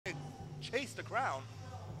chase the crown.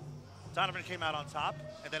 Donovan came out on top,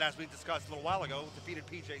 and then as we discussed a little while ago, defeated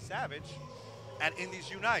PJ Savage at Indies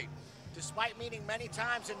Unite. Despite meeting many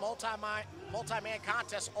times in multi-man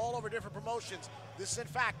contests all over different promotions, this is in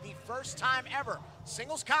fact the first time ever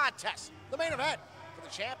singles contest. The main event for the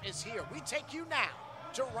champ is here. We take you now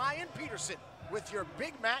to Ryan Peterson with your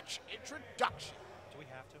big match introduction. Do we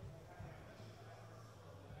have to?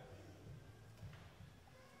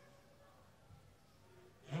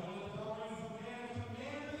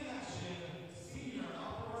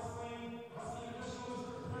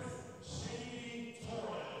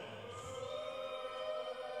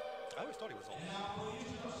 I always thought he was old.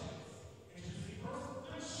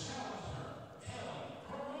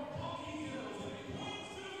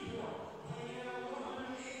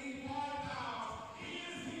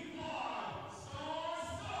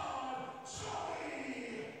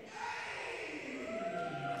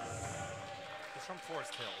 He's from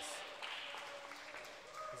Forest Hills.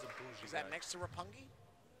 He's a bougie Is that guy. next to Rapungi?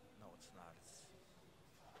 No, it's not.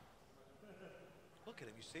 Look at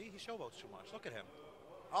him. You see? He showboats too much. Look at him.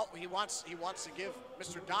 Oh, he wants to give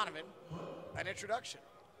Mr. Donovan an introduction.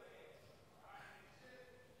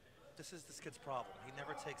 This is this kid's problem. He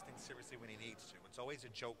never takes things seriously when he needs to. It's always a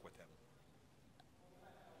joke with him.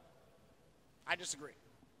 I disagree.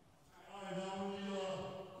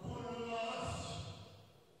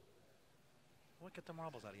 What? Get the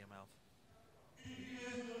marbles out of your mouth.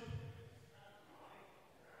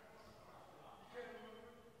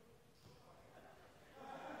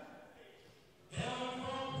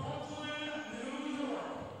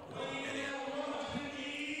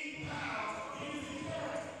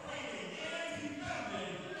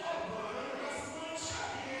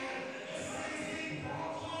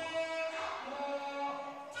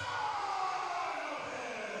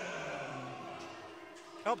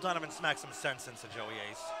 I hope Donovan smacks some sense into Joey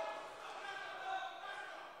Ace.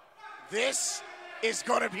 This is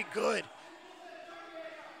going to be good.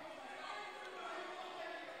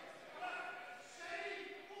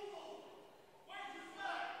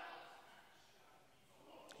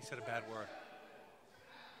 He said a bad word.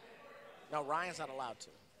 No, Ryan's not allowed to.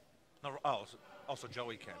 No, oh, also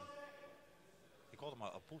Joey can. He called him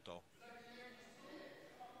a puto.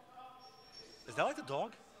 Is that like the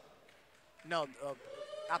dog? No,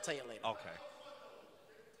 I'll tell you later. Okay.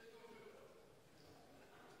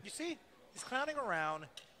 You see, he's clowning around.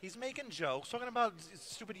 He's making jokes, talking about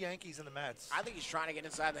stupid Yankees and the Mets. I think he's trying to get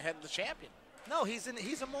inside the head of the champion. No, he's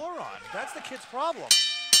a moron. That's the kid's problem.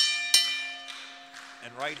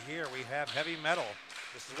 And right here we have heavy metal.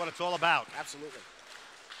 This is what it's all about. Absolutely.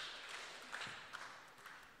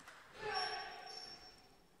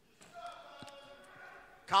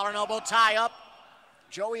 Collar and elbow tie up.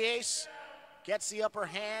 Joey Ace gets the upper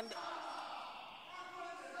hand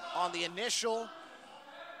on the initial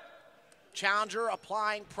challenger,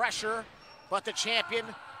 applying pressure, but the champion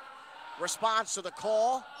responds to the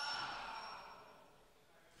call.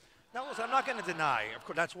 Now, listen, I'm not going to deny, of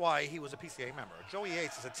course, that's why he was a PCA member. Joey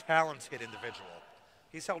Ace is a talented individual.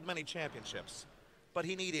 He's held many championships, but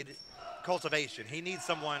he needed cultivation. He needs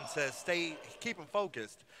someone to keep him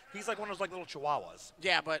focused. He's like one of those little chihuahuas.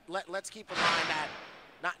 Yeah, but let's keep in mind that,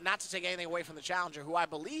 not to take anything away from the challenger, who I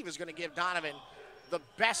believe is going to give Donovan the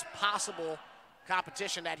best possible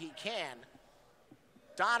competition that he can.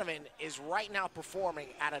 Donovan is right now performing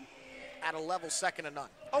at a level second to none.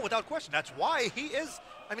 Oh, without question. That's why he is.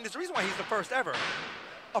 I mean, there's a reason why he's the first ever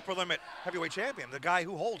upper limit heavyweight champion, the guy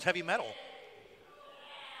who holds heavy metal.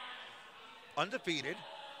 Undefeated.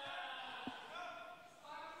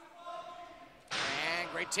 And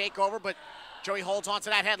great takeover, but Joey holds on to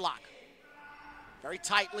that headlock very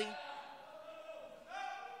tightly.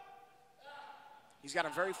 He's got a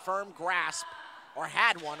very firm grasp, or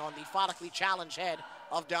had one, on the phonically challenged head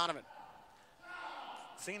of Donovan.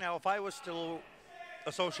 See, now, if I was still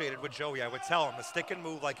associated with Joey, I would tell him to stick and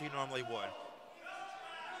move like he normally would.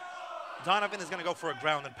 Donovan is going to go for a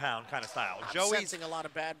ground and pound kind of style. I'm Joey's sensing a lot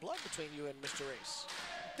of bad blood between you and Mr. Ace.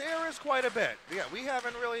 There is quite a bit. Yeah, we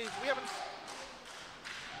haven't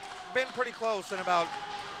been pretty close in about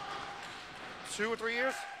 2 or 3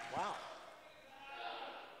 years. Wow.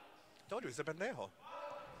 Told you he's a pendejo.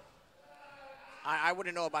 I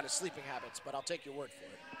wouldn't know about his sleeping habits, but I'll take your word for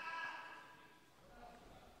it.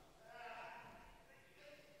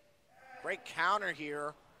 Great counter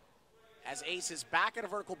here as Ace is back at a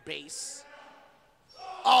vertical base.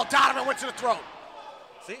 Oh, Donovan went to the throat.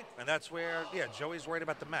 See, and that's where, yeah, Joey's worried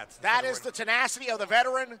about the Mets. That is the tenacity of the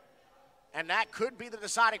veteran, and that could be the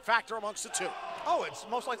deciding factor amongst the two. Oh, it's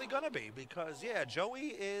most likely going to be because, yeah,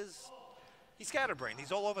 Joey he's scatterbrained.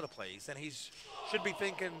 He's all over the place, and he should be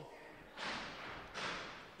thinking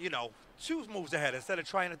you know, 2 moves ahead instead of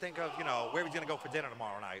trying to think of, you know, where he's going to go for dinner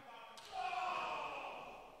tomorrow night.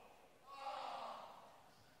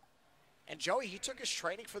 And Joey, he took his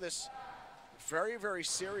training for this very, very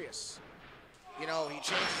serious. You know, he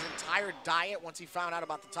changed his entire diet once he found out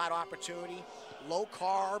about the title opportunity. Low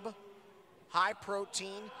carb, high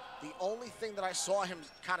protein. The only thing that I saw him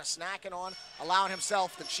kind of snacking on, allowing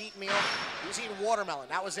himself the cheat meal, he was eating watermelon.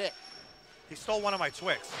 That was it. He stole one of my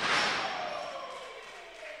Twix.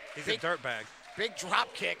 He's a dirtbag. Big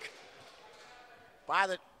drop kick by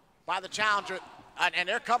the challenger, and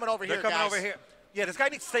they're coming over here, guys. They're coming over here. Yeah, this guy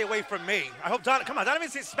needs to stay away from me. I hope Donovan, come on, Donovan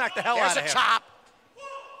needs to smack the hell out of him. There's a chop.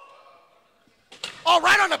 Oh,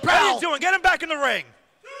 right on the bell. What are you doing? Get him back in the ring.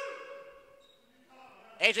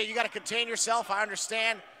 AJ, you got to contain yourself. I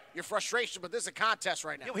understand your frustration, but this is a contest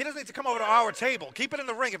right now. He doesn't need to come over to our table. Keep it in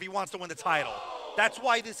the ring if he wants to win the title. That's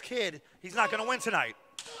why this kid, he's not going to win tonight.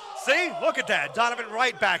 See? Look at that. Donovan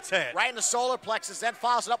right back to it. Right in the solar plexus, then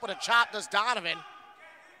follows it up with a chop, does Donovan.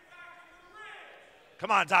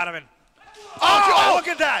 Come on, Donovan. Oh, look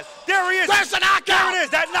at that. There he is. There's the knockout. There it is,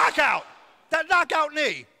 that knockout. That knockout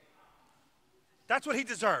knee. That's what he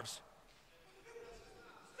deserves.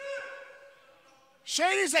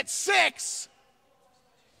 Shady's at 6.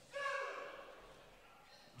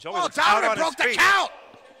 Joey Donovan broke the count.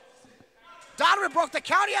 Donovan broke the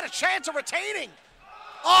count. He had a chance of retaining.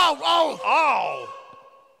 Oh.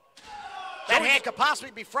 That hand could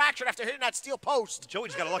possibly be fractured after hitting that steel post.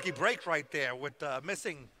 Joey's got a lucky break right there with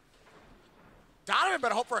missing. Donovan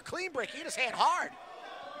better hope for a clean break. He hit his hand hard.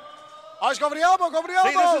 Oh, he's going for the elbow,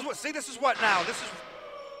 This is what now.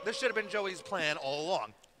 This should have been Joey's plan all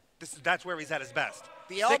along. That's where he's at his best.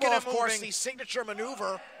 The elbow, of course, the signature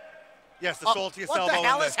maneuver. Yes, the saltiest elbow. What the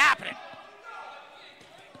hell is happening?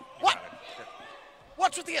 What?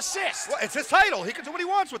 What's with the assist? Well, it's his title. He can do what he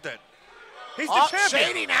wants with it. He's the champion.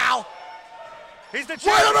 Shady now. He's the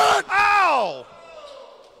champion. Wait a minute! Ow!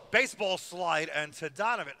 Baseball slide and to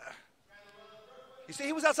Donovan. You see,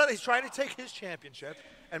 he was outside. He's trying to take his championship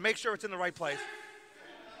and make sure it's in the right place.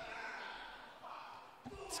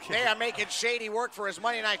 They are making Shady work for his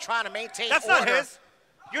money tonight, trying to maintain That's order. not his.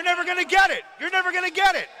 You're never going to get it. You're never going to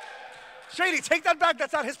get it. Shady, take that back.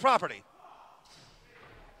 That's not his property.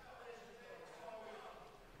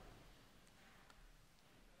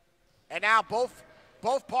 And now both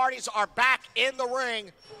parties are back in the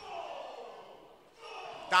ring.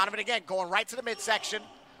 Donovan again going right to the midsection.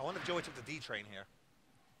 I wonder if Joey took the D train here.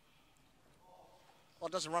 Well,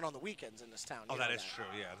 it doesn't run on the weekends in this town. Oh, that is true,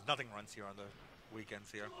 yeah. Nothing runs here on the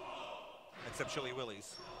weekends here, except Chili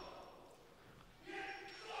Willie's.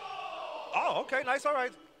 Oh, okay, nice, all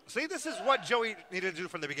right. See, this is what Joey needed to do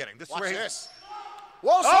from the beginning. This is Watch where this.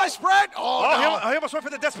 Whoa, side spread. Oh, no. He almost went for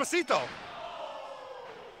the Despacito.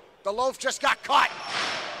 The loaf just got caught.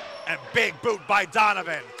 And big boot by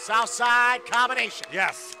Donovan. Southside combination.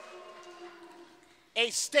 Yes. A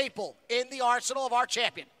staple in the arsenal of our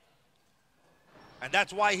champion. And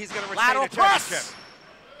that's why he's going to retain Lateral the championship. press.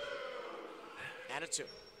 And a 2.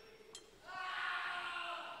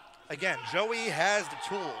 Again, Joey has the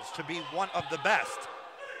tools to be one of the best.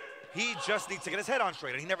 He just needs to get his head on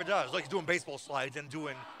straight, and he never does. Like he's doing baseball slides and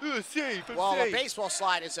doing, safe, I'm well, safe. A baseball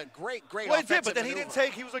slide is a great Well, he offensive did, but then maneuver. he didn't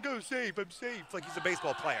take, he was like, safe, I'm safe. Like he's a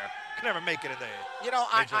baseball player. Can never make it in the You know,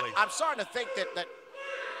 Major League. I'm starting to think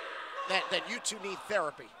that you two need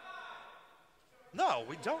therapy. No,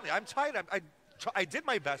 we don't. I'm tired. I did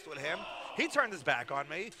my best with him. He turned his back on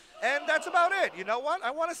me, and that's about it. You know what?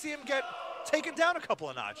 I want to see him get taken down a couple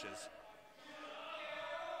of notches.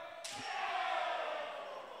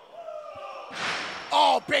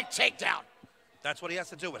 Oh, big takedown. That's what he has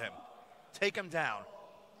to do with him. Take him down.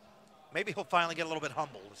 Maybe he'll finally get a little bit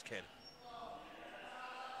humble, this kid.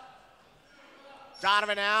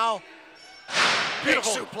 Donovan now.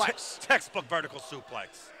 Beautiful big suplex. Textbook vertical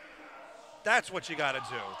suplex. That's what you got to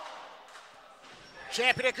do.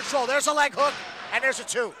 Champion in control. There's a leg hook, and there's a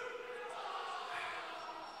 2.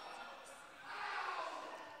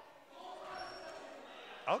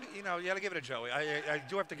 You know, you got to give it to Joey. I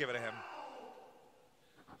do have to give it to him.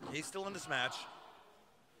 He's still in this match.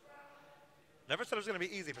 Never said it was going to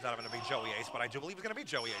be easy for Donovan to beat Joey Ace, but I do believe he's going to beat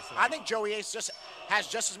Joey Ace tonight. I think Joey Ace has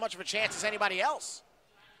just as much of a chance as anybody else.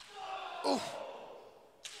 Oof.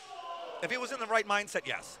 If he was in the right mindset,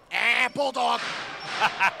 yes. And Bulldog.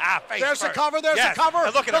 There's a a cover, there's a cover.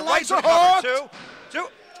 And look at the it, legs right are hooked. hooked. Two.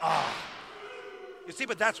 Oh. You see,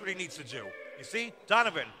 but that's what he needs to do. You see,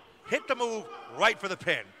 Donovan hit the move right for the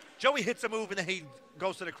pin. Joey hits a move, and then he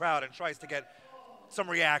goes to the crowd and tries to get some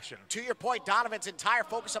reaction. To your point, Donovan's entire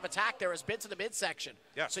focus of attack there has been to the midsection.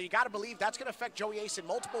 Yeah. So you got to believe that's going to affect Joey Ace in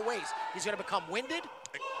multiple ways. He's going to become winded.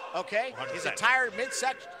 Okay? 100%. His entire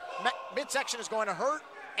midsection is going to hurt,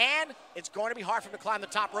 and it's going to be hard for him to climb the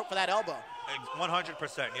top rope for that elbow.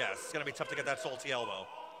 100%, yes. It's going to be tough to get that salty elbow.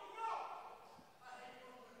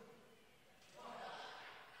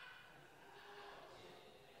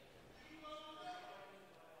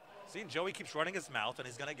 See, Joey keeps running his mouth, and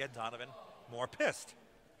he's going to get Donovan more pissed,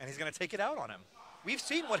 and he's going to take it out on him. We've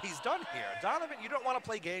seen what he's done here. Donovan, you don't want to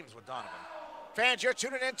play games with Donovan. Fans, you're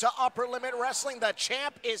tuning in to Upper Limit Wrestling. The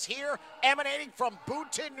champ is here, emanating from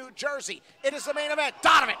Boonton, New Jersey. It is the main event.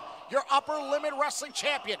 Donovan, your Upper Limit Wrestling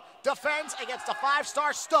champion, defends against the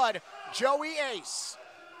 5-star stud, Joey Ace.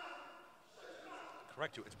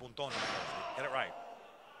 Correct you. It's Boonton, New Jersey. Get it right.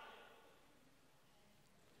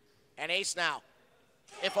 And Ace now,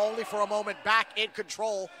 if only for a moment, back in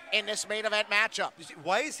control in this main event matchup. You see,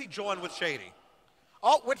 why is he joined with Shady?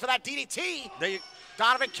 Oh, went for that DDT. There you...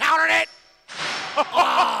 Donovan countered it.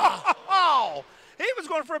 Oh, he was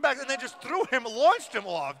going for a back and then just threw him, launched him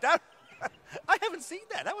off. That I haven't seen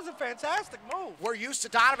that. That was a fantastic move. We're used to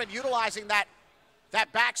Donovan utilizing that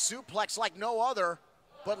back suplex like no other,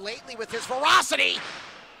 but lately with his ferocity,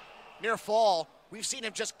 near fall, we've seen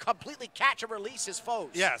him just completely catch and release his foes.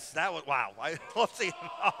 Yes, that was, wow. I love seeing him.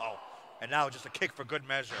 Oh, and now just a kick for good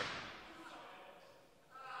measure.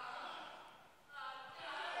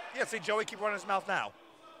 Yeah, see Joey keep running his mouth now.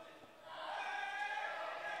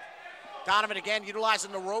 Donovan again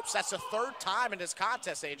utilizing the ropes. That's the third time in this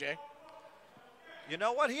contest, AJ. You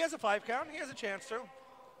know what? He has a 5 count. He has a chance to.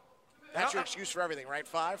 That's your excuse for everything, right?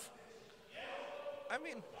 5? I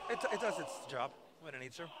mean, it does its job when it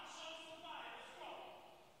needs to.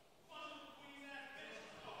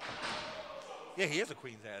 Yeah, he is a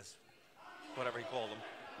queen's ass. Whatever he called him.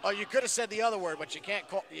 Oh, you could have said the other word, but you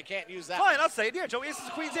can't use that. Fine, I'll say it. Yeah, Joey Ace is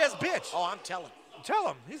a queen's ass bitch. Oh, I'm telling. Tell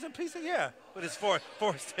him. He's a piece of, yeah. With his Forest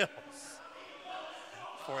Hills.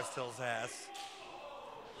 Forest Hills ass.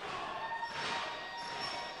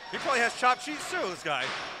 He probably has chopped cheese too, this guy.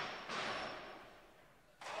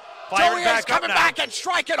 Joey Ace coming back and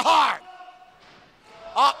striking hard.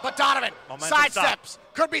 Oh, but Donovan sidesteps.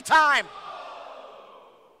 Could be time.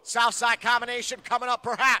 Southside combination coming up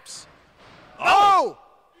perhaps. Oh!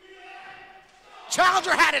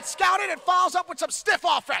 Challenger had it scouted and follows up with some stiff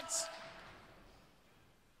offense.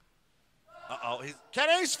 Uh-oh. Can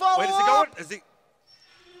Ace follow Wait, is he up? going? Is he?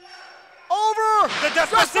 Over! The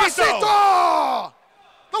Despacito!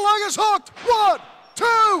 The leg is hooked. 1, 2.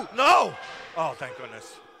 No! Oh, thank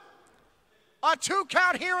goodness. A 2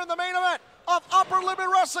 count here in the main event of Upper Limit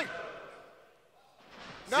Wrestling.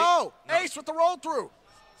 No. Ace with the roll through.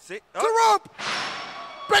 See? To the rope.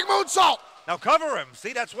 Big moonsault. Now cover him.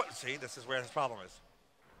 See, that's what. See, this is where his problem is.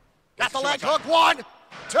 Got the leg hook. 1,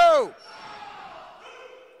 2.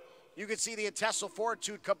 You can see the intestinal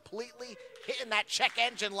fortitude completely hitting that check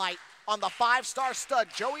engine light on the 5-star stud,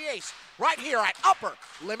 Joey Ace, right here at Upper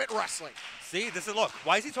Limit Wrestling. See, this is, look,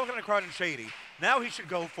 why is he talking to crowd and Shady? Now he should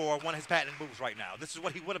go for one of his patented moves right now. This is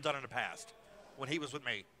what he would have done in the past when he was with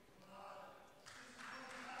me.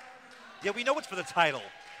 Yeah, we know it's for the title.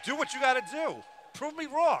 Do what you got to do. Prove me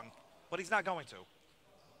wrong. But he's not going to.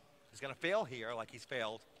 He's going to fail here like he's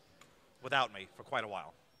failed without me for quite a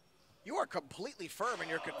while. You are completely firm in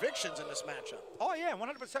your convictions in this matchup. Oh, yeah,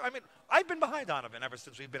 100%. I mean, I've been behind Donovan ever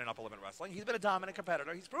since we've been in Upper Limit Wrestling. He's been a dominant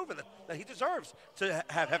competitor. He's proven that he deserves to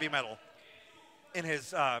have heavy metal in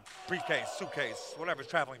his briefcase, suitcase, whatever, his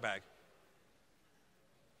traveling bag.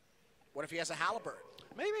 What if he has a Halliburton?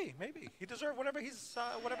 Maybe. He deserves whatever he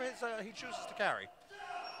chooses to carry.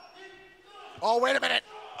 Oh, wait a minute.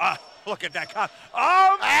 Look at that.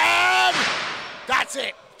 And that's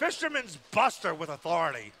it. Fisherman's Buster with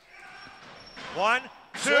authority. 1,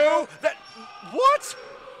 2. What?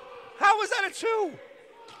 How is that a 2?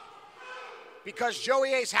 Because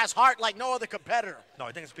Joey Ace has heart like no other competitor. No,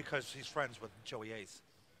 I think it's because he's friends with Joey Ace.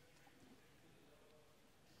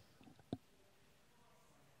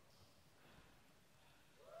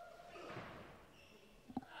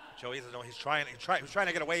 Joey Ace, he's trying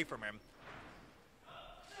to get away from him.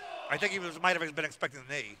 I think he might have been expecting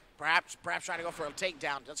the knee. Perhaps trying to go for a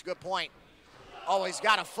takedown. That's a good point. Oh, he's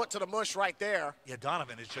got a foot to the mush right there. Yeah,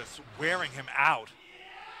 Donovan is just wearing him out.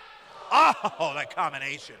 Oh, that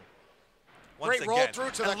combination. Great roll through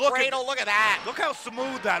to the cradle. Look at that. Look how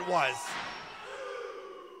smooth that was.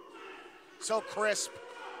 So crisp.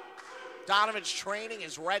 Donovan's training,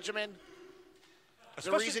 his regimen.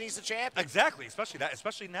 The reason he's the champion. Exactly,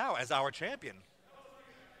 especially now as our champion.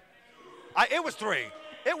 It was 3.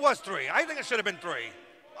 It was 3. I think it should have been 3.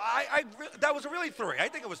 That was really 3. I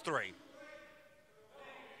think it was 3.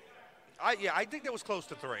 I think that was close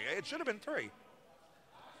to 3. It should have been 3.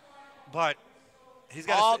 But He's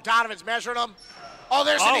got. Donovan's measuring him. Oh,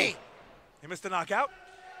 there's a knee. He missed the knockout.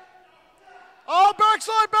 Oh,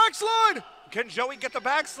 backslide. Can Joey get the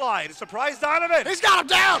backslide? Surprise Donovan. He's got him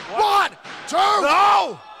down. What? 1, 2.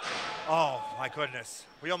 No. Oh, my goodness.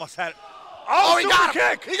 We almost had it. Oh, he got him.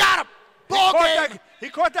 Kick. He got him. Ball game. He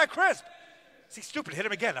caught that crisp. See, stupid. Hit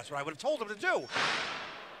him again. That's what I would have told him to do.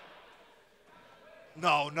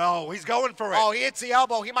 No. He's going for it. Oh, he hits the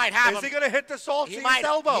elbow. He might have Is he going to hit the salty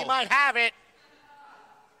elbow? He might have it.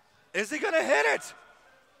 Is he going to hit it?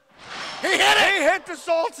 He hit it. He hit the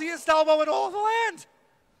saltiest elbow in all of the land.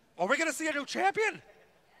 Are we going to see a new champion?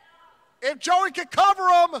 If Joey can cover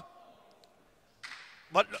him.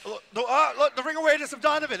 But look, the ring awareness of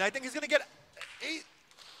Donovan. I think he's going to get.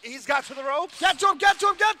 He's got to the ropes. Get to him.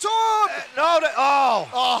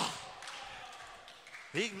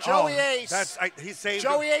 Joey Ace. He saved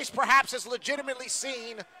Joey him. Ace perhaps has legitimately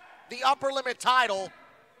seen the upper limit title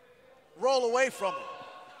roll away from him.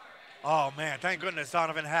 Oh, man. Thank goodness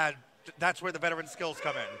Donovan had. That's where the veteran skills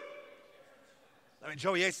come in. I mean,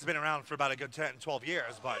 Joey Ace has been around for about a good 10, 12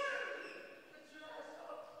 years, but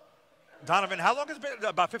Donovan, how long has it been?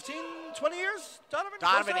 About 15, 20 years?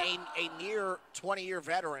 Donovan, a near 20-year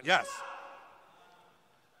veteran. Yes.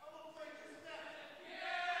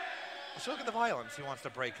 So look at the violence. He wants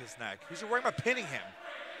to break his neck. He's worried about pinning him.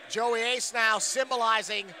 Joey Ace now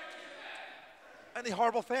symbolizing. And the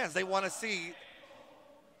horrible fans, they want to see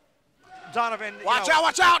Donovan. Watch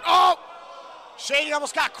out. Oh! Shady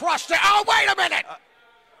almost got crushed there. Oh, wait a minute!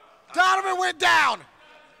 Donovan went down.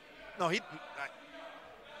 No,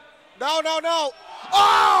 No.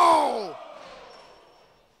 Oh!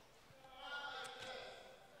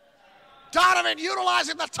 Donovan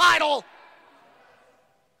utilizing the title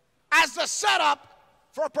as the setup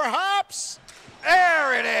for perhaps.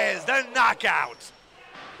 There it is, the knockout.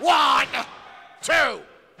 1, 2.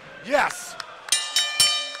 Yes.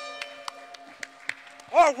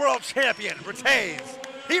 Our world champion retains.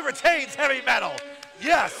 He retains heavy metal.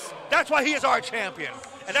 Yes, that's why he is our champion.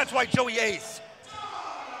 And that's why Joey Ace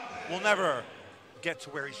will never get to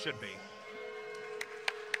where he should be.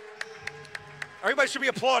 Everybody should be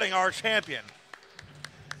applauding our champion.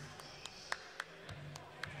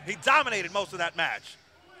 He dominated most of that match.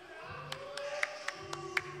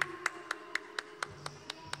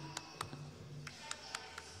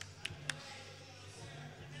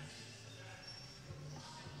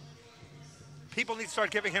 People need to start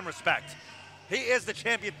giving him respect. He is the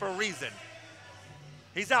champion for a reason.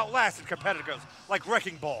 He's outlasted competitors like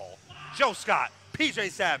Wrecking Ball, Joe Scott,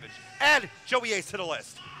 PJ Savage, and Joey Ace to the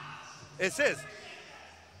list. It's his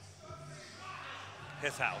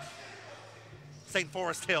house. St.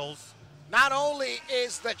 Forest Hills. Not only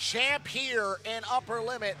is the champ here in upper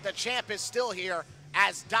limit, the champ is still here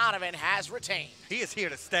as Donovan has retained. He is here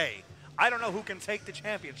to stay. I don't know who can take the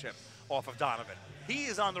championship off of Donovan. He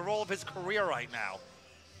is on the roll of his career right now.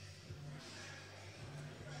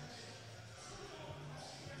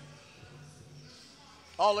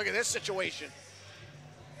 Oh, look at this situation.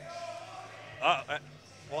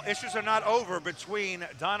 Well, issues are not over between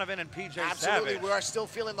Donovan and PJ Absolutely, Savage. we are still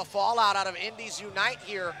feeling the fallout out of Indies Unite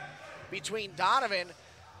here between Donovan.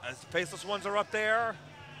 As the Faceless Ones are up there.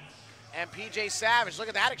 And PJ Savage, look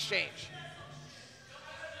at that exchange.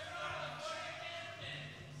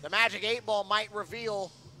 The Magic 8 Ball might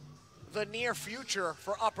reveal the near future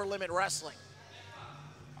for Upper Limit Wrestling.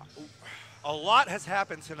 A lot has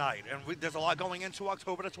happened tonight, and there's a lot going into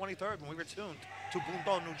October the 23rd when we return to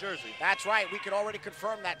Boondown, New Jersey. That's right. We could already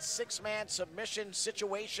confirm that 6-man submission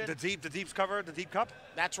situation. The Deep's cover, the Deep Cup?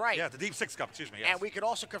 That's right. Yeah, the Deep 6 Cup, excuse me. Yes. And we could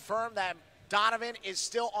also confirm that Donovan is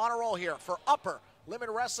still on a roll here for Upper Limit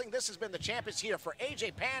Wrestling. This has been the Champ is here for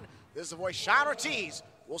AJ Pan. This is the voice, Sean Ortiz.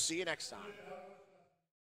 We'll see you next time.